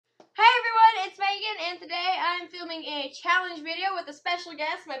and today I'm filming a challenge video with a special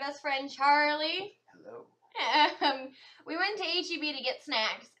guest, my best friend Charlie. Hello. We went to H-E-B to get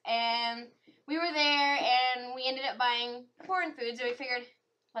snacks, and we were there, and we ended up buying foreign foods, and we figured,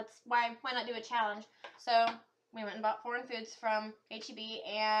 why not do a challenge? So we went and bought foreign foods from H-E-B,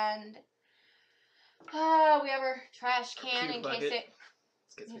 and we have our trash can in case it.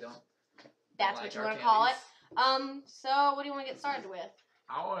 That's what you want to call it. So what do you want to get started with?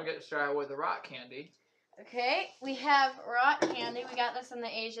 I want to get started with the rock candy. Okay, we have rock candy. We got this in the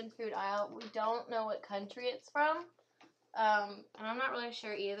Asian food aisle. We don't know what country it's from, and I'm not really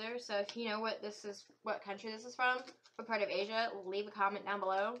sure either. So if you know what country this is from, what part of Asia, leave a comment down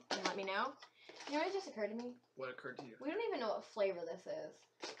below and let me know. You know what just occurred to me? What occurred to you? We don't even know what flavor this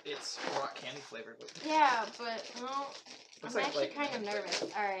is. It's rock candy flavored. Yeah, but well, I'm actually kind of nervous.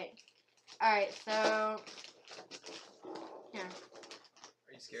 All right. So here.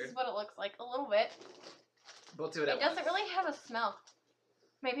 Are you scared? This is what it looks like a little bit. We'll do it at once. It doesn't really have a smell.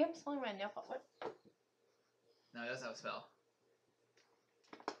 Maybe I'm smelling my nail polish. What? No, it doesn't have a smell.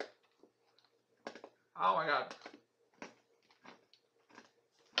 Oh my god.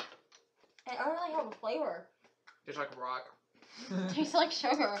 It don't really have a flavor. Tastes like a rock. Tastes like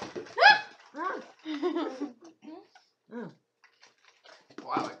sugar.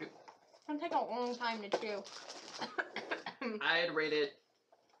 Wow, it could... It's gonna take a long time to chew. I'd rate it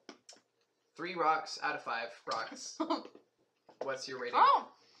 3 rocks out of 5 rocks. What's your rating? Oh!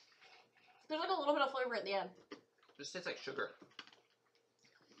 There's like a little bit of flavor at the end. Just tastes like sugar.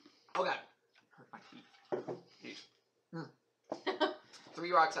 Oh god. Hurt my teeth.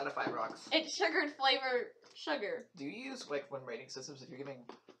 3 rocks out of 5 rocks. It's sugared flavor sugar. Do you use, like, when rating systems, if you're giving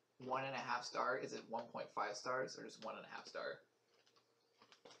 1.5 star, is it 1.5 stars or just 1.5 star?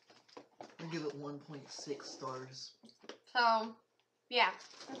 I give it 1.6 stars. So, yeah.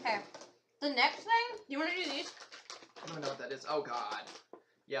 Okay. The next thing, do you want to do these? I don't even know what that is. Oh god.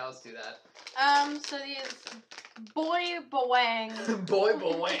 Yeah, let's do that. So these boy bowangs. Boy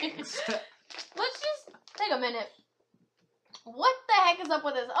bowangs. Let's just take a minute. What the heck is up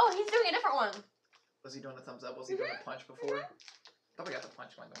with this? Oh, he's doing a different one. Was he doing a thumbs up? Was he doing a punch before? I thought we got the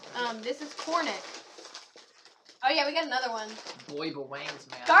punch one. This is cornet. Oh yeah, we got another one. Boy bowangs,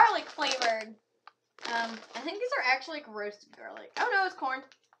 man. Garlic flavored. I think these are actually like roasted garlic. Oh no, it's corn.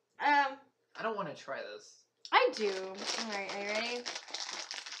 I don't want to try this. I do. Alright, are you ready?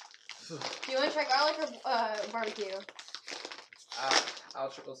 Do you want to try garlic or barbecue? I'll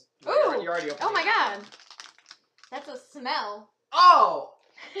try those. Ooh! You already opened Oh my god! That's a smell. Oh!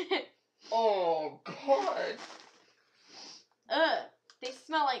 Oh god! Ugh. They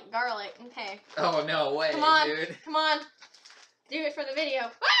smell like garlic. Okay. Oh no way, Come on, dude. Come on. Do it for the video.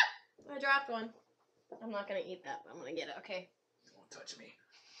 Ah! I dropped one. I'm not gonna eat that, but I'm gonna get it. Okay. Don't touch me.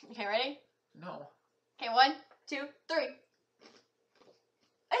 Okay, ready? No. Okay, 1, 2, 3.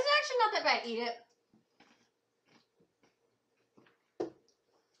 It's actually not that bad. Eat it.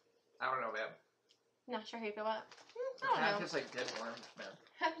 I don't know, man. Not sure how you feel about it. I It don't kind know. of tastes like dead worms, man.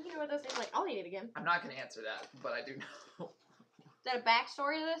 How do you know what those taste like? I'll eat it again. I'm not gonna answer that, but I do know. Is that a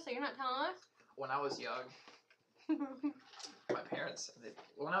backstory to this, so you're not telling us? When I was young, my parents,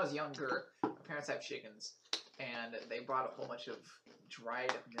 when I was younger, my parents have chickens, and they brought a whole bunch of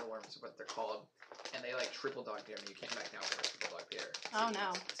dried mealworms, what they're called, and they like triple dog dare me. You can't back down from a triple dog dare. Oh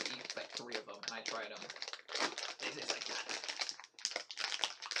no. To eat like 3 of them, and I tried them. They taste like that.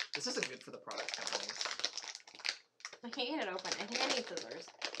 This isn't good for the product companies. I can't get it open. I think I need scissors.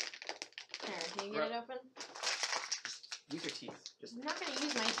 Here, can you get it open? Use your teeth. Just I'm not gonna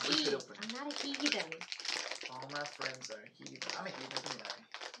use my push teeth. it open. I'm not a heathen. All my friends are heathen. I'm a heathen.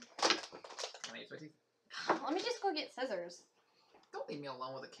 Can I use my teeth? Let me just go get scissors. Don't leave me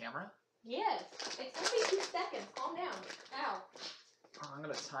alone with a camera. Yes. It's only 2 seconds. Calm down. Ow. Oh, I'm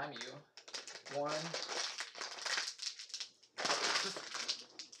gonna time you. 1.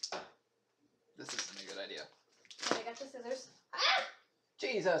 This isn't a good idea. Okay, I got the scissors. Ah!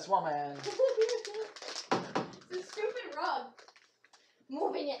 Jesus, woman. It's a stupid rug.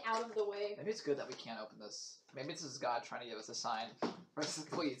 Moving it out of the way. Maybe it's good that we can't open this. Maybe this is God trying to give us a sign.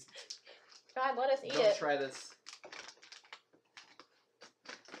 Please. God, let us eat Don't it. try this.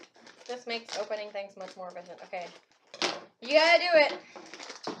 This makes opening things much more efficient. Okay. You gotta do it.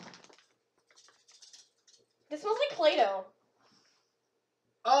 This smells like Play-Doh.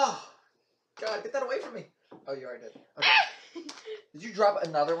 Oh! God, get that away from me. Oh, you already did. Okay. Did you drop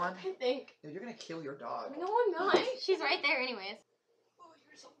another one? I think. Dude, you're gonna kill your dog. No, I'm not. She's right there anyways. Oh,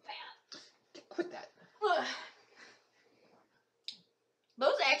 you're so bad. Quit that. Ugh.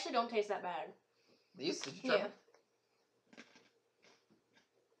 Those actually don't taste that bad. These? Did you try them?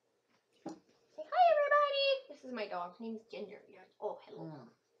 Say hi, is my dog. Her name's Ginger. Yeah. Oh, hello.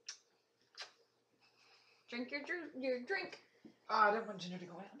 Drink your drink. I didn't want Ginger to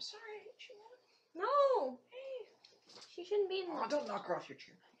go in. I'm sorry. No. Hey. She shouldn't be in there. Oh, don't knock her off your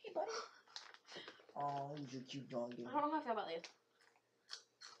chair. Hey, buddy. Oh, you're cute dog, dude. I don't know how I feel about these.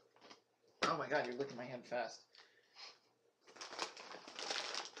 Oh my god, you're licking my hand fast.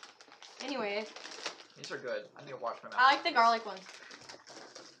 Anyways. These are good. I need to wash my mouth. I like the garlic ones.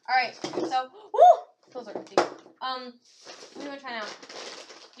 Alright, so, woo! Those are good. What do you want to try now?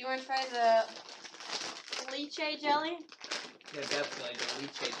 Do you want to try the lychee jelly? Yeah, definitely. The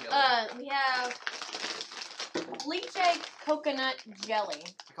lychee jelly. We have lychee coconut jelly.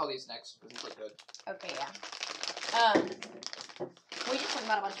 I call these next because these look good. Okay, yeah. We just talked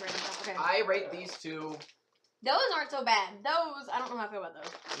about a bunch of random stuff. Okay. I rate these two Those aren't so bad. Those, I don't know how I feel about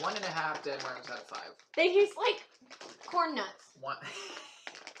those. 1.5 dead worms out of 5. They taste like corn nuts. One.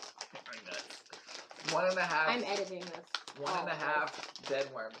 Corn nuts. 1.5. I'm editing this. 1.5 dead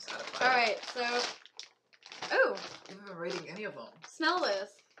worms out of 5. Alright, so. Ooh, I haven't been rating any of them. smell this.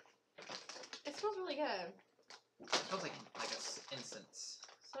 It smells really good. It smells like an incense.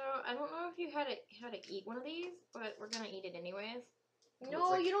 So, I don't know if you had to eat one of these, but we're gonna eat it anyways. It's No,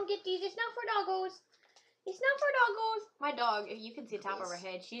 like- you don't get these. It's not for doggos. It's not for doggos. My dog, if you can see the top of her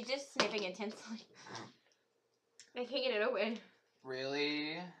head, she's just sniffing intensely. I can't get it open.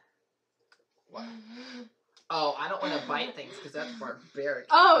 Really? What? Oh, I don't want to bite things because that's barbaric.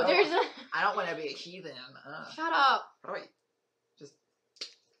 Oh, I don't- there's a. I don't want to be a heathen. Shut up. How do I just?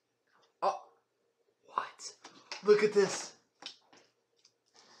 Oh, what? Look at this.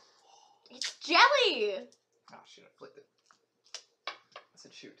 It's jelly. Oh shit! I flicked it. I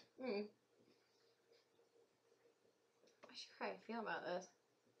said shoot. I'm not sure how I feel about this.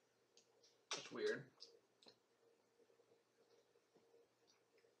 That's weird.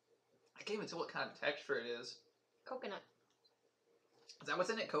 I can't even tell what kind of texture it is. Coconut. Is that what's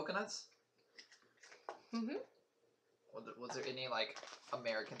in it? Coconuts? Mm-hmm. Was there any like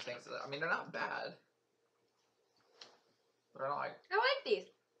American things? I mean, they're not bad. They're not like These.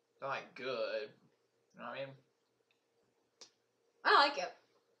 they're like good. You know what I mean? I like it.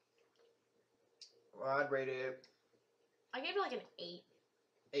 Well, I'd rate it I gave it like an 8.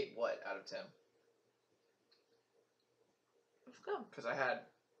 8 what out of 10? It's good. Because I had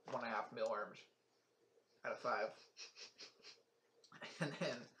 1.5 mealworms out of 5, and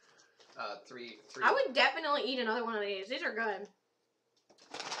then 3. I would definitely eat another one of these. These are good.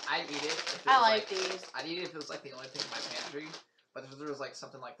 I'd eat it. If it I was like these. I'd eat it if it was like the only thing in my pantry. But if there was like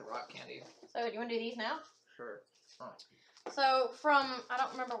something like the rock candy, So, do you want to do these now? sure. So, from, I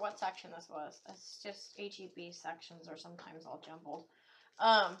don't remember what section this was. It's just HEB sections are sometimes all jumbled.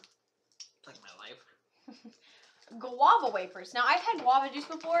 It's like my life. Guava wafers. Now, I've had guava juice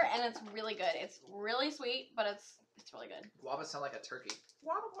before, and it's really good. It's really sweet, but it's really good. Guava sound like a turkey.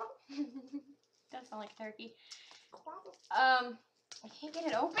 Guava, guava, Does sound like turkey. guava. I can't get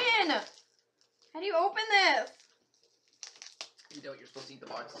it open. How do you open this? You know you're supposed to eat the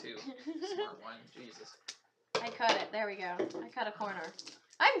box too. Smart one. Jesus. I cut it. There we go. I cut a corner.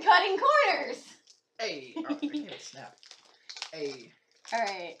 I'm cutting corners. Hey. Oh, I can't even snap. Hey. All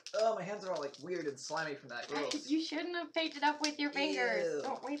right. Oh, my hands are all like weird and slimy from that. Gross. You shouldn't have taped it up with your fingers. Ew.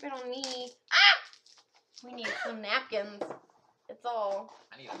 Don't wipe it on me. Ah! We need some napkins. It's all.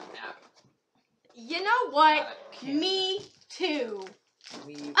 I need a nap. You know what? Not a can. Me too.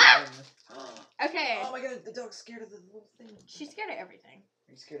 Me Ah! one. Okay. Oh my god, the dog's scared of the little thing. She's scared of everything.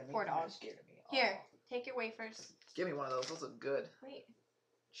 Are you scared of me? Poor You're dog. not scared of me. Here, Aw. take your wafers. Give me one of those. Those look good. Wait.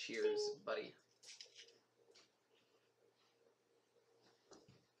 Cheers, buddy.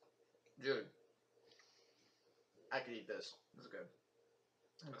 Dude. I could eat this. This is good.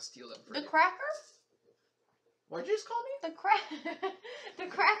 I'm gonna steal them for The you. cracker? What'd you just call me? The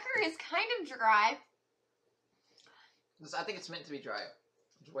cracker is kind of dry. I think it's meant to be dry.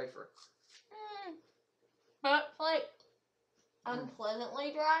 It's wafer. But it's like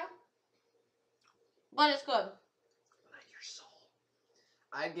unpleasantly dry. But it's good. Like your soul.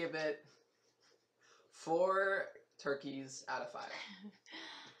 I'd give it 4 turkeys out of 5.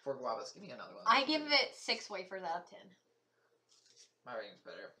 4 guavas. Give me another one. I give it 6 wafers out of 10. My rating's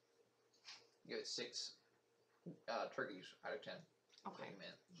better. Give it 6 turkeys out of 10. That's what Okay. you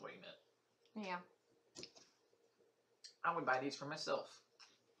meant. That's what you meant. Yeah. I would buy these for myself.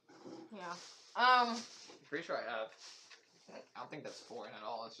 Yeah. I'm pretty sure I have. I don't think that's foreign at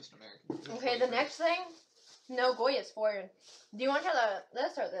all. It's just American. Okay, the next thing. No, Goya's foreign. Do you want to try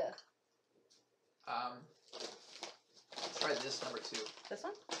this or this? Let's try this number 2. This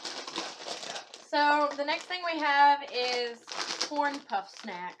one? Yeah. So, the next thing we have is corn puff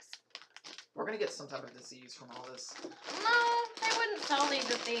snacks. We're gonna get some type of disease from all this. No, they wouldn't sell these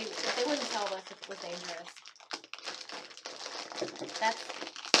if they wouldn't sell this if it was dangerous. That's.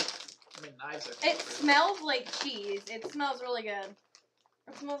 I mean, knives are. It smells like cheese. It smells really good.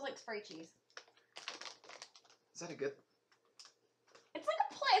 It smells like spray cheese. Is that a good? It's like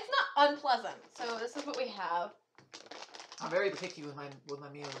it's not unpleasant. So this is what we have. I'm very picky with my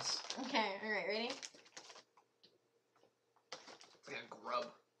meals. Okay, alright, ready? It's like a grub.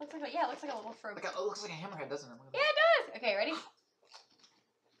 Looks like it looks like a little fruit. It looks like a hammerhead, doesn't it? Look at Yeah, that. it does. Okay, ready?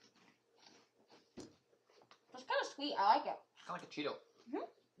 It's kind of sweet. I like it. It's kind of like a Cheeto. Mhm.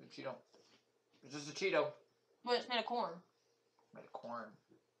 A Cheeto. It's just a Cheeto. But it's made of corn. Made of corn.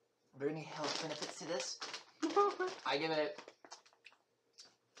 Are there any health benefits to this? I give it.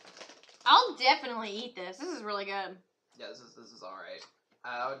 I'll definitely eat this. This is really good. Yeah, this is all right.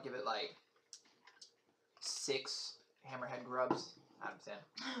 I would give it like 6 hammerhead grubs out of 10.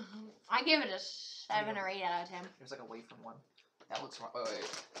 I give it a 7 or 8 out of 10. There's like a wafer one. That looks wrong. Oh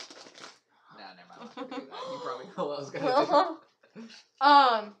wait. Nah, never mind. I'm not gonna do that. You probably know what I was gonna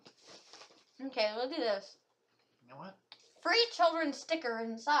do. Okay, we'll do this. You know what? Free children sticker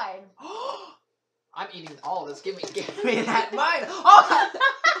inside. I'm eating all this. Give me that. Mine. Oh!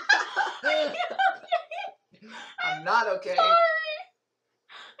 I'm not okay. Sorry.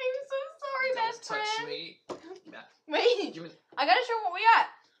 I'm so sorry, Don't best touch friend. me. Nah. Wait, Give me. I gotta show what we got.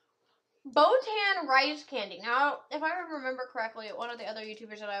 Botan rice candy. Now, if I remember correctly, one of the other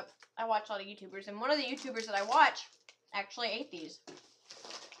YouTubers that I watch a lot of YouTubers, and one of the YouTubers that I watch actually ate these.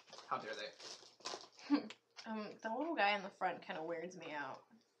 How dare they? The little guy in the front kind of weirds me out.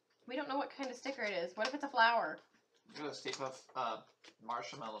 We don't know what kind of sticker it is. What if it's a flower? Look at the Stay Puft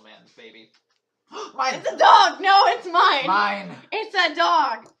Marshmallow Man's baby. Mine. It's a dog. No, it's mine. Mine. It's a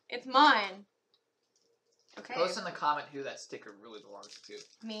dog. It's mine. Okay. Post in the comment who that sticker really belongs to.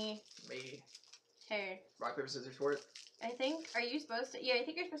 Me. Me. Hey. Rock, paper, scissors for it. I think. Are you supposed to? Yeah, I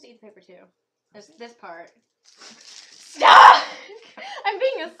think you're supposed to eat the paper too. This part. Stop! I'm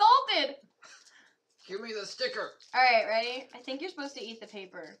being assaulted. Give me the sticker. All right, ready? I think you're supposed to eat the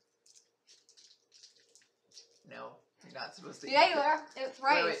paper. No, you're not supposed to. Yeah, eat you it. are. It's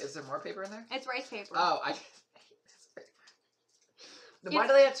rice. Wait, is there more paper in there? It's rice paper. Oh, Then why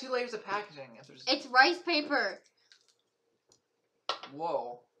do they have 2 layers of packaging? If there's... It's rice paper.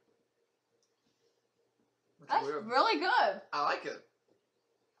 Whoa. That's weird. really good. I like it.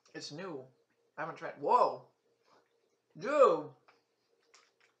 It's new. I haven't tried. Whoa. Dude.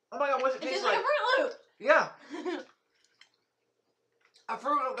 Oh my god, what's it It taste tastes like like? a Fruit Loop. Yeah. A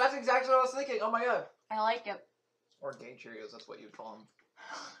Fruit Loop. That's exactly what I was thinking. Oh my god. I like it. Or gay Cheerios. That's what you'd call them.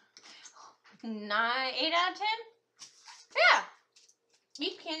 8 out of 10? Yeah.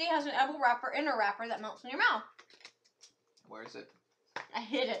 Each candy has an edible wrapper, inner wrapper that melts in your mouth. Where is it? I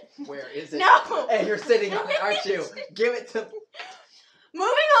hid it. Where is it? No. Hey, you're sitting on it, aren't you? Give it to me. Moving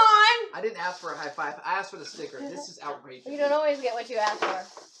on. I didn't ask for a high five. I asked for the sticker. This is outrageous. You don't always get what you ask for.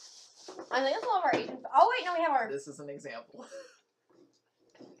 I think that's all of our Asian. Oh wait, no, we have our. This is an example.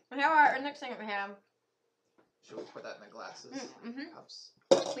 We have our next thing we have. Should we put that in the glasses? Mm-hmm. Cups.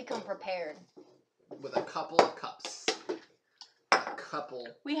 We come prepared. With a couple of cups. A couple.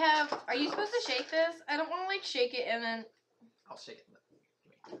 We have. Are you supposed to shake this? I don't want to like shake it and then. I'll shake it.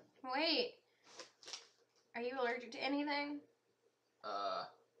 Wait. Are you allergic to anything?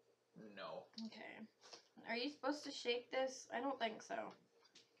 No. Okay. Are you supposed to shake this? I don't think so.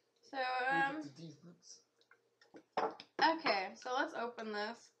 So, okay. So let's open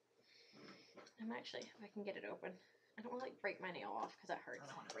this. I'm actually, if I can get it open. I don't want to like break my nail off because that I hurts.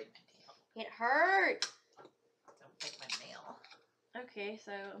 don't want to break my nail. It hurts. Don't break my nail. Okay,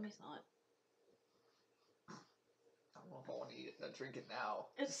 so let me smell it. I don't know if I want to eat it. I'll drink it now.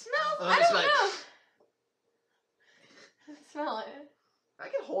 It smells. Oh, I it's don't like- know. Smell it. I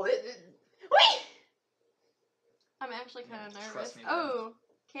can hold it. Wait. I'm actually kind of Yeah, nervous. trust me, Oh,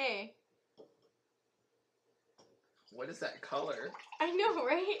 okay. What is that color? I know,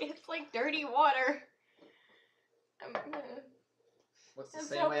 right? It's like dirty water. I'm gonna... What's the Let's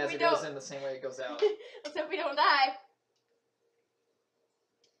same hope way as we it goes don't- in, the same way it goes out? Let's hope we don't die.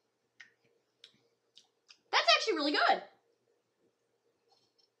 That's actually really good.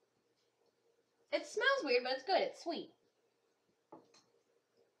 It smells weird, but it's good. It's sweet.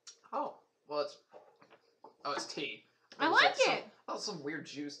 Oh, well, it's tea. I was like some- it. That was some weird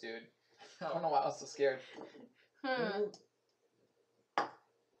juice, dude. I don't know why I was so scared. Hmm.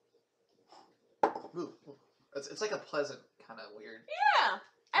 Ooh. It's like a pleasant kind of weird. Yeah,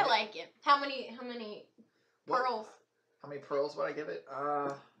 I like it. How many What- pearls? How many pearls would I give it?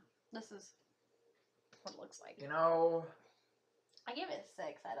 This is what it looks like. You know, I give it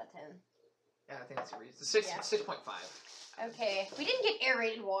 6 out of 10. Yeah, I think that's a reason. 6.5. Okay, we didn't get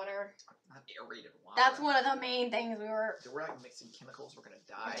aerated water. Not aerated water. That's one of the main things we were. Dude, we're like mixing chemicals. We're gonna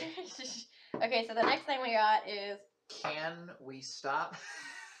die. Okay, so the next thing we got is Can we stop?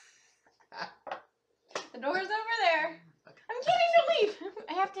 the door's over there. Okay. I'm kidding. Don't leave.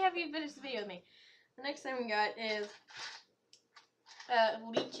 I have to have you finish the video with me. The next thing we got is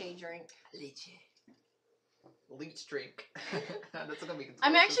lychee drink. Leech drink. That's gonna be.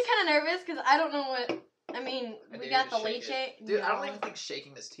 I'm actually kind of nervous because I don't know what. I mean, I we dare got you the to shake lychee. it. Dude, I don't No. even think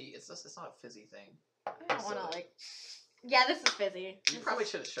shaking this tea. It's not a fizzy thing. I don't want So- to like. Yeah, this is fizzy. You probably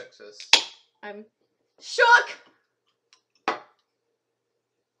should have shook this. I'm shook.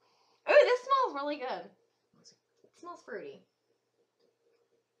 Ooh, this smells really good. It smells fruity.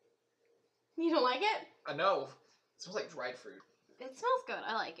 You don't like it? I know. It smells like dried fruit. It smells good.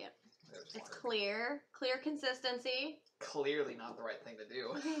 I like it. There's It's water. clear consistency. Clearly not the right thing to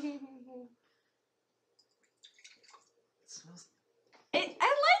do. It smells. I like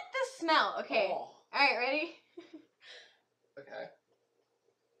the smell. Okay. Oh. All right, ready? Okay.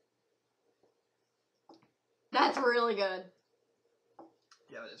 That's really good.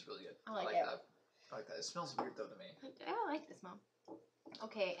 Yeah, that is really good. I like it. that. I like that. It smells weird though to me. I like the smell.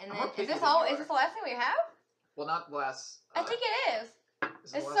 Okay, and I'm then more picky is this than all? you Is are. this the last thing we have? Well, not the last. I think it is.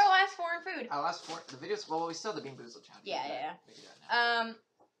 Is This the is our last foreign food. Our last four. The videos. Well, we still have the Bean Boozled challenge. Yeah, We can do yeah, that. We can do that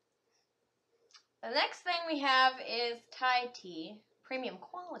now. The next thing we have is Thai tea, premium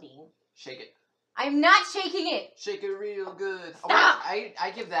quality. Shake it. I'm not shaking it. Shake it real good. Stop! Oh, wait,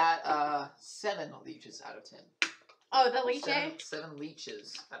 I give that 7 leeches out of 10. Oh, the lychee. 7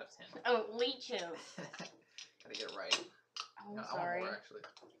 leeches out of 10. Oh, leeches. Gotta get it right. Oh, No, I'm I want sorry. more, actually.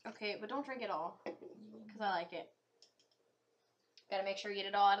 Okay, but don't drink it all, because I like it. Gotta make sure you get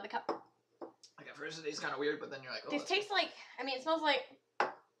it all out of the cup. Like at first it tastes kind of weird, but then you're like, oh. This that's tastes like, I mean, it smells like,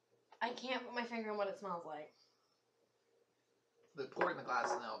 I can't put my finger on what it smells like. good. Pour it in the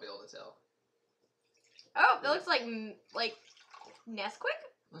glass and then I'll be able to tell. Oh, it looks like Nesquik?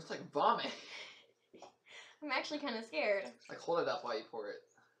 It looks like vomit. I'm actually kind of scared. Like hold it up while you pour it.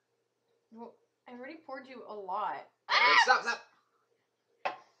 Well, I already poured you a lot. Alright, stop.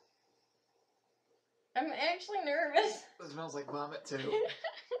 I'm actually nervous. It smells like vomit too.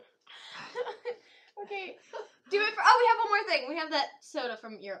 Okay. Do it for. Oh, we have one more thing. We have that soda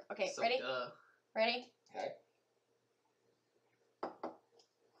from Europe. Okay, So, ready? Ready? Okay.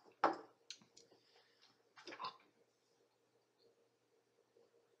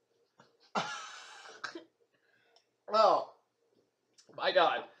 Oh my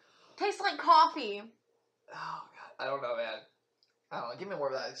god. Tastes like coffee. Oh god. I don't know, man. I don't know. Give me more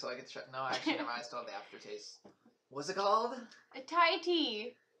of that so I can try. No, actually, no, I still have the aftertaste. What's it called? A Thai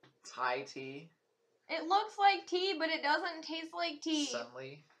tea. Thai tea. It looks like tea, but it doesn't taste like tea.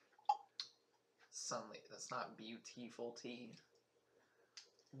 Sunly. That's not beautiful tea.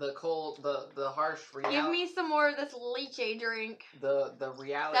 The cold, the harsh reality. Give me some more of this lychee drink. the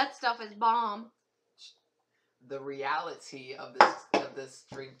reality. That stuff is bomb. The reality of this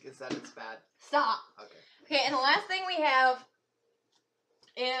drink is that it's bad. Stop. Okay. Okay, and the last thing we have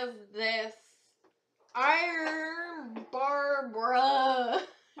is this Iron Barbara.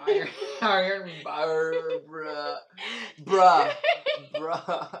 Iron Barbara. Bruh.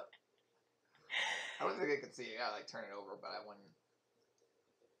 I don't think I could see it. I gotta like turn it over, but I wouldn't.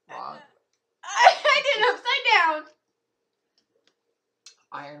 Wrong. I did it upside down.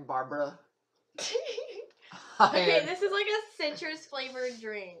 Iron Barbara. Okay, Iron this is like a citrus flavored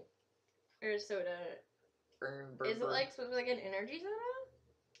drink or soda. Iron Is it Barbara. like supposed to be like an energy soda?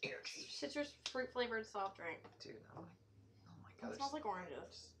 energy? Citrus fruit flavored soft drink. Dude, oh my god. It smells like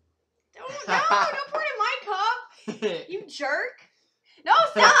oranges. Don't pour it in my cup. like. You jerk. No,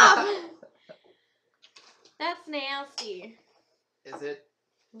 stop. That's nasty. Is it?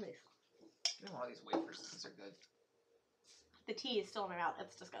 Give me one of these wafers. These are good. The tea is still in my mouth.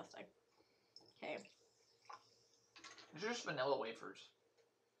 That's disgusting. Okay. These are just vanilla wafers.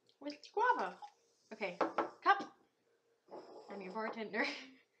 With guava. Okay. Cup. I'm your bartender.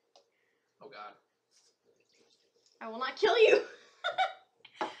 Oh god. I will not kill you.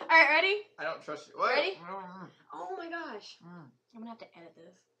 Alright, ready? I don't trust you. What? Ready? Oh my gosh. Mm. I'm gonna have to edit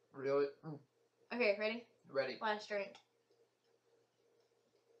this. Really? Mm. Okay, ready? Ready. Last drink.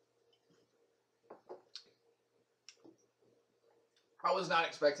 I was not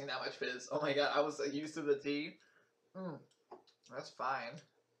expecting that much fizz. Oh my god, I was used to the tea. Mm. That's fine.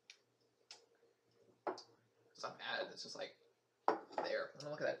 It's not bad. It's just like there.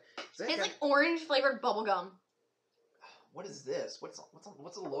 Look at that. Is that It's guy- like orange flavored bubblegum. What is this? What's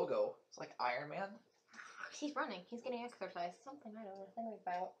a logo? It's like Iron Man. He's running. He's getting exercise. Something I don't know. Something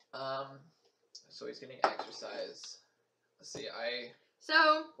about. So he's getting exercise. Let's see.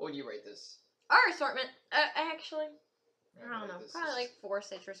 So What would you rate this? our assortment, actually, Yeah, I don't know, rate this. probably This is like 4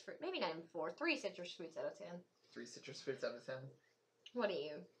 citrus fruit, maybe not even 4, 3 citrus fruits out of 10. 3 citrus fruits out of 10. What do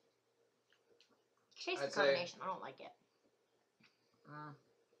you? Taste I'd the say- combination. I don't like it.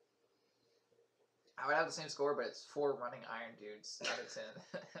 I would have the same score, but it's 4 running iron dudes out of 10.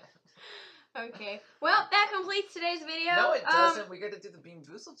 Okay. Well, that completes today's video. No, it doesn't. We got to do the Bean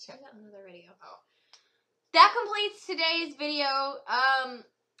Boozled I check. got another video. Oh. That completes today's video.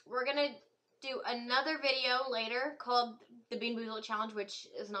 We're gonna do another video later called the Bean Boozled Challenge, which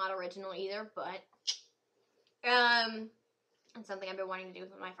is not original either, but it's something I've been wanting to do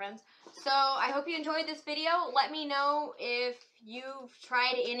with my friends. So I hope you enjoyed this video. Let me know if you've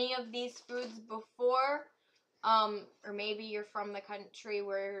tried any of these foods before. Or maybe you're from the country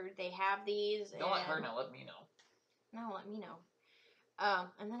where they have these. Don't let her know. Let me know. No, let me know.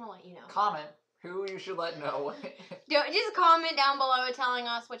 And then I'll let you know. Comment who you should let know. Just comment down below telling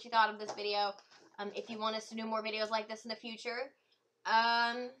us what you thought of this video. If you want us to do more videos like this in the future.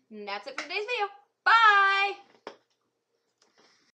 That's it for today's video. Bye!